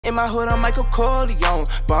In my hood, I'm Michael Corleone.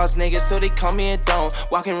 Boss niggas, so they call me a Donn.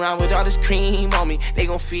 Walking around with all this cream on me. They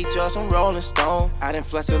gon' feature us on Rolling Stone. I done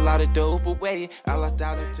flushed a lot of dope away. I lost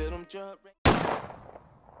thousands to them drugs.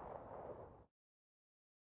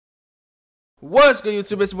 What's good,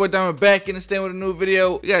 YouTube? It's your boy Donn back in the stand with a new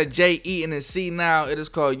video. We got J, Eaton, and C now. It is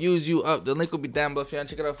called Use You Up. The link will be down below if you want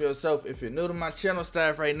to check it out for yourself. If you're new to my channel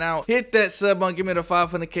staff right now, hit that sub button. Give me the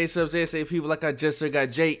 500K subs ASAP. People like I just said,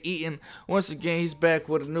 got J, Eaton. Once again, he's back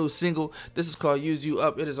with a new single. This is called Use You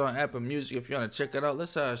Up. It is on Apple Music. If you want to check it out,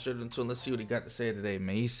 let's straight into it. Let's see what he got to say today,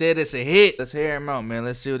 man. He said it's a hit. Let's hear him out, man.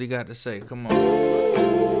 Let's see what he got to say. Come on.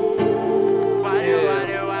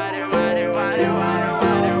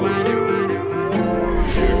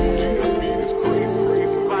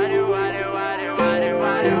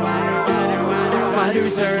 Why do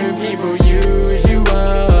certain people use you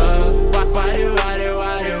up? Why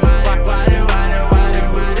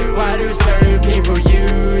do certain people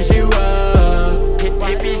use you up?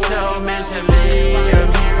 It be so mentally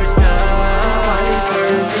abused up. Why do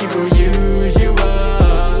certain people use you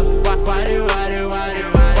up?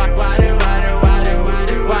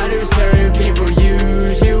 Why do certain people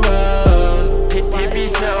use you up? It be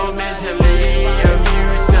so mentally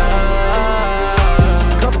abused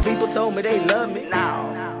up. Couple people told me they love me,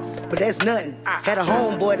 but that's nothing. Had a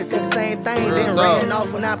homeboy that said the same thing, then ran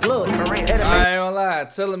off when I plugged. I ain't gonna lie,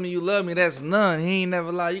 telling me you love me, that's none. He ain't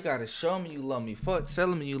never lied. You gotta show me you love me. Fuck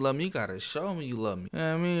telling me you love me, you gotta show me you love me. You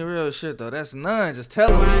know what I mean? Real shit though, that's none. Just tell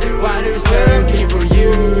me. Why do certain people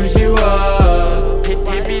use you up?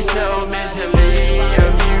 It be so mentally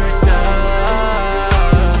abused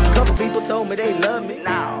up. Couple people told me they love me,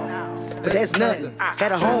 but that's nothing.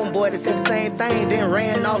 Had a homeboy that said the same thing, then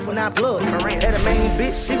ran off when I plugged. Had a main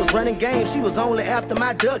bitch, she was running game, she was only after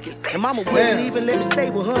my ducats. And mama wouldn't even let me stay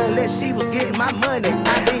with her unless she was getting my money.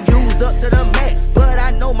 I been used up to the max, but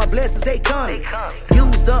I know my blessings, they coming.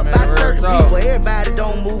 Used up by certain people, everybody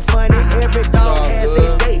don't move funny. Every dog has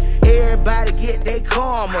their day, everybody get their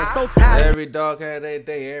karma. So tired. Every dog had their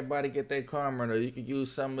day, everybody get their karma though. You can use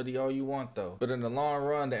somebody all you want though, but in the long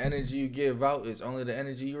run, the energy you give out is only the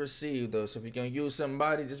energy you receive though. So if you're gonna use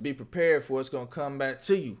somebody, just be prepared for it's gonna come back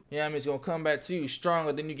to you. You know what I mean? It's gonna come back to you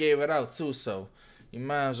stronger than you gave it out too. So you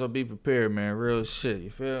might as well be prepared, man. Real shit,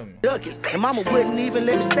 you feel me? And mama wouldn't even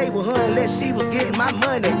let me stay with her unless she was getting my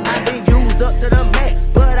money. I been used up to the max,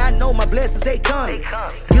 but I know my blessings, they coming.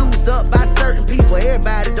 Used up by certain people,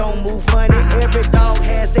 everybody don't move funny. Every dog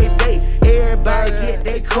has their day, everybody get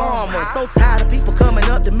their karma. So tired of people coming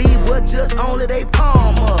up to me with just only they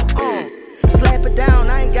palm up. Slap it down,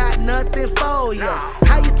 I ain't got nothing for ya.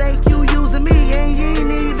 How you think you using me and you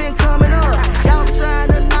ain't even coming up? Y'all trying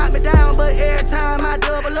to knock me down, but every time I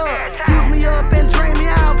double up. Use me up and drain me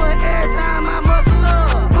out, but every time I muscle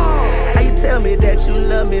up. How you tell me that you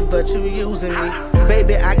love me, but you using me?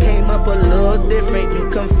 Baby, I came up a little different,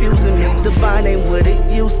 you confusing me. The bond ain't what it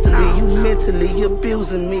used to be, you mentally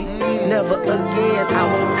abusing me. Never again, I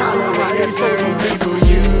won't tolerate that certain people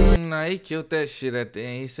use. Nah, he killed that shit at the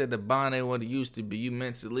end. He said the bond ain't what it used to be. You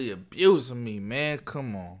mentally abusing me, man.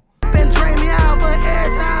 Come on. Been drain me out, but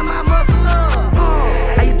every time I muscle up.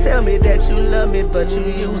 How you tell me that you love me, but you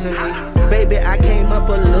using me? Baby, I came up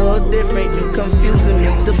a little different, you confusing me.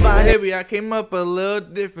 The bond. Baby, I came up a little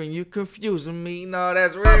different. You confusing me. No,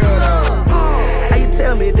 that's real though. How you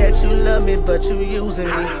tell me that you love me, but you using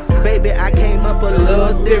me? Baby, I came up a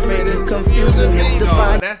little different, you confusing me.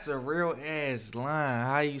 No, that's a real ass line.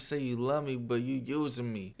 How you say you love me, but you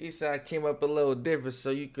using me? He said I came up a little different,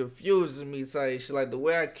 so you confusing me. Type shit. Like the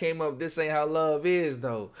way I came up, this ain't how love is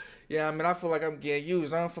though. Yeah, I mean, I feel like I'm getting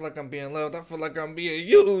used. I don't feel like I'm being loved. I feel like I'm being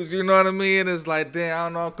used. You know what I mean? It's like, damn, I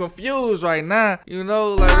don't know. I'm confused right now. You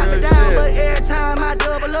know, like knock me down, but every time I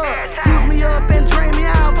double up. Use me up and drain me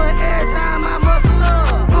out, but every time I muscle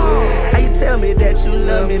up. How you tell me that you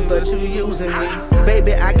love me, but you using me?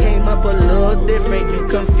 Baby, I came up a little different, you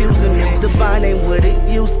confusing me. The bond ain't what it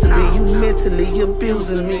used to be, you mentally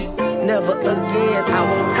abusing me. Never again, I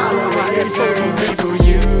won't tolerate that certain people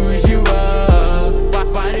use you up.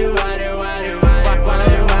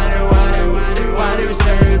 Why do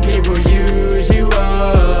certain people use you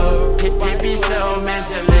up? It be so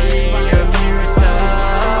mentally abused up.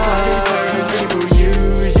 Why do certain people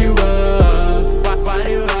use you up?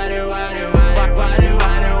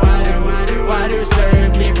 Why do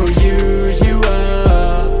certain people use you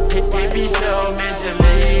up? It be so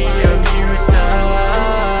mentally abused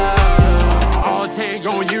up. All take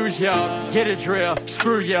ain't gon' use ya. Get a drill,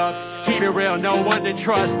 screw ya. Keep it real, no one to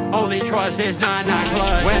trust. Only trust is 9-9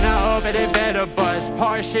 clutch. When I open it, better bust.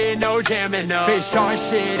 Par shit, no jamming up. Fish on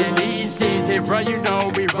shit and eating season, bro. You know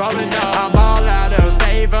we rollin' up. I'm all out of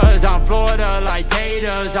favors. I'm Florida like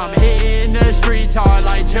Gators. I'm hitting the streets hard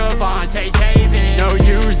like Javante Davis. No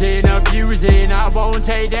using, abusing. I won't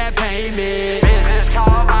take that payment. Business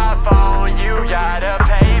call my phone. You gotta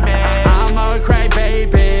pay me. I'm a crack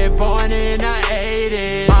baby, born in the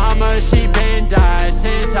 80s. Mama, she been died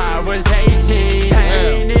since I was 18.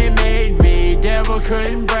 Pain it made me, devil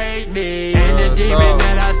couldn't break me. And the demon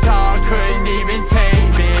that I saw couldn't even take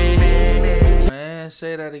me. Man,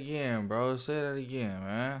 say that again, bro. Say that again,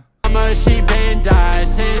 man. Mama, she been died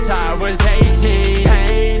since I was 18.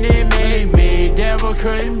 Pain it made me, devil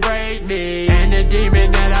couldn't break me. And the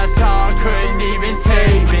demon that I saw couldn't even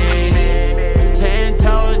take me. 10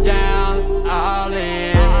 toes down, all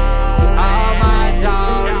in. All my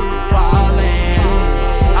dogs falling.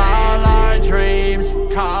 All our dreams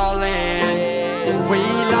calling. We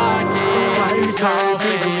locked in,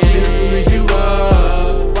 coffin. Use you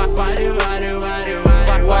up.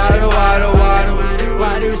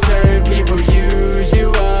 Why do certain people use you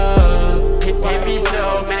up? Hit me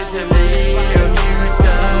so mentally abused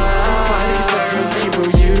up. Why do certain people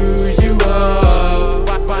use you up?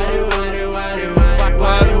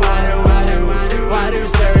 Why do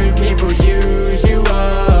certain people use you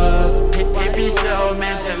up? Hit me so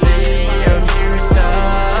mentally abused up.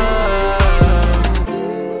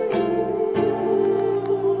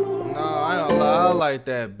 No, I ain't gonna lie. I like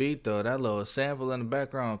that beat though. That little sample in the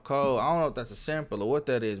background cold. I don't know if that's a sample or what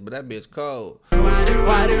that is, but that bitch cold.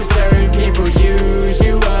 Why do certain people use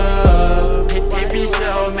you up? Hit me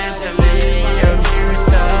so mentally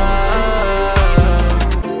abused up.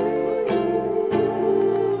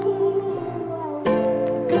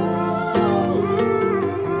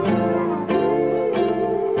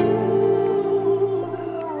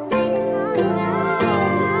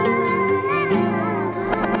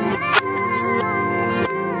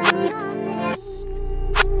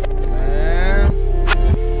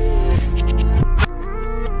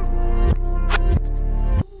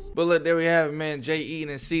 But look, there we have it, man. Eaton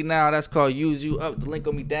and C Nyle. That's called Use You Up. The link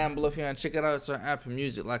will be down below if you want to check it out. It's on Apple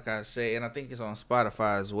Music, like I say. And I think it's on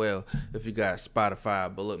Spotify as well, if you got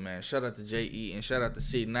Spotify. But look, man, shout out to Eaton. Shout out to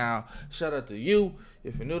C Nyle. Shout out to you.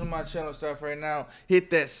 If you're new to my channel, start right now.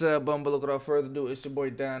 Hit that sub button. But look, without further ado, it's your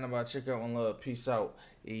boy Donn. I'm about to check out one love. Peace out.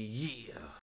 Yeah.